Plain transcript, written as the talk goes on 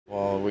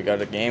Well, we got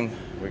a game.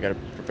 We got to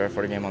prepare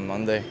for the game on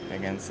Monday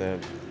against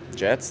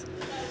Jets,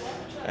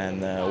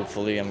 and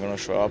hopefully I'm gonna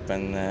show up,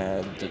 and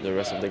the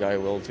rest of the guy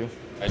will too.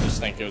 I just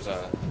think it was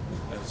a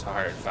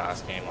hard,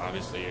 fast game.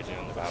 Obviously, you're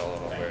doing the Battle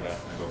of Alberta,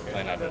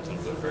 playing Edmonton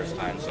for the first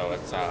time, so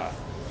it's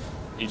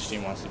each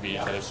team wants to beat each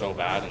other so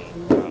bad,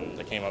 and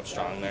they came up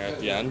strong there at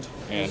the end.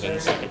 And in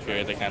the second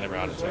period, they kind of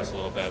routed to us a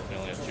little bit. We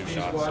only had 2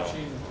 shots, so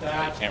you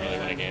can't really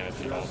win a game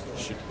if you don't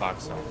shoot the puck.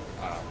 So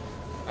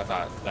I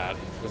thought that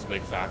was a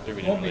big factor.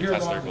 We didn't really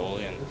test their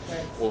goalie, and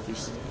Wolfie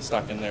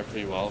stuck in there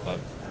pretty well, but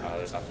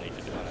there's nothing you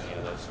can do on any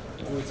of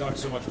those. We talked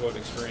so much about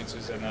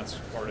experiences, and that's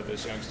part of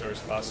this Young Stars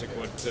Classic.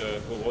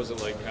 What was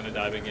it like kind of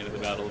diving into the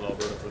Battle of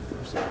Alberta for the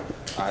first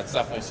time? It's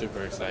definitely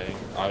super exciting.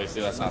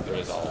 Obviously, that's not the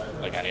result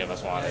like any of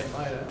us wanted,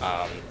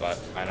 but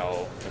I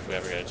know if we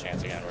ever get a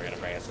chance again, we're going to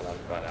bring it to them.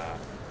 But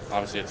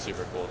obviously, it's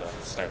super cool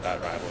to start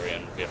that rivalry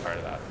and be a part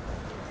of that.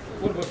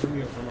 What about from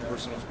a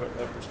personal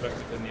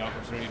perspective and the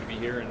opportunity to be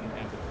here and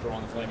to throw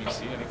on the Flaming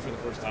Sea? I think for the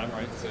first time,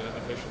 right,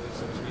 officially,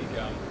 so to speak.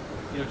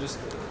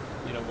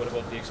 What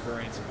about the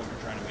experience of what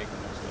you're trying to make the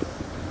most of?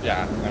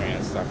 Yeah, I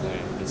mean, it's definitely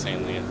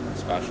insanely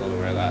special to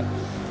wear that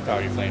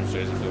Calgary Flames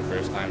jersey for the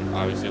first time.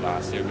 Obviously,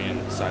 last year being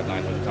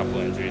sidelined with a couple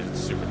of injuries,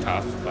 it's super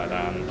tough, but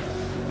I'm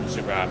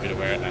super happy to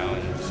wear it now,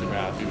 and super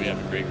happy we have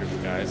a great group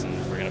of guys, and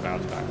we're going to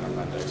bounce back on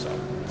Monday, so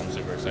I'm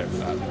super excited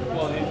for that.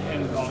 Well,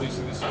 and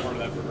obviously this is part of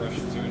that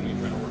progression too, and you're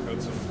trying to work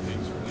out some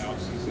things from the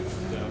offseason,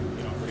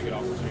 and pretty good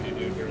opportunity to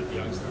do it here at the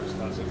Young Stars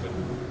Classic, but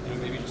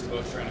maybe just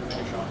about trying to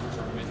finish off the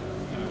tournament.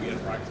 We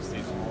had practice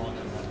days tomorrow, and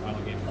then one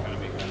final game to kind of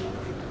make that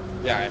motion.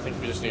 Yeah, I think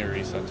we just need to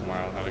reset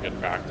tomorrow, have a good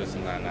practice,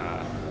 and then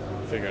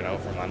figure it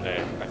out for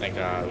Monday. I think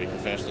we can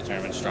finish the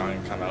tournament strong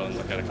and come out and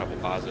look at a couple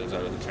positives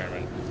out of the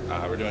tournament.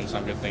 We're doing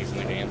some good things in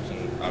the games,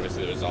 and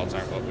obviously the results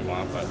aren't what we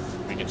want, but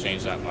we can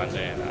change that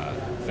Monday and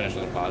finish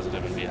with a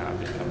positive and be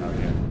happy to come out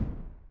here.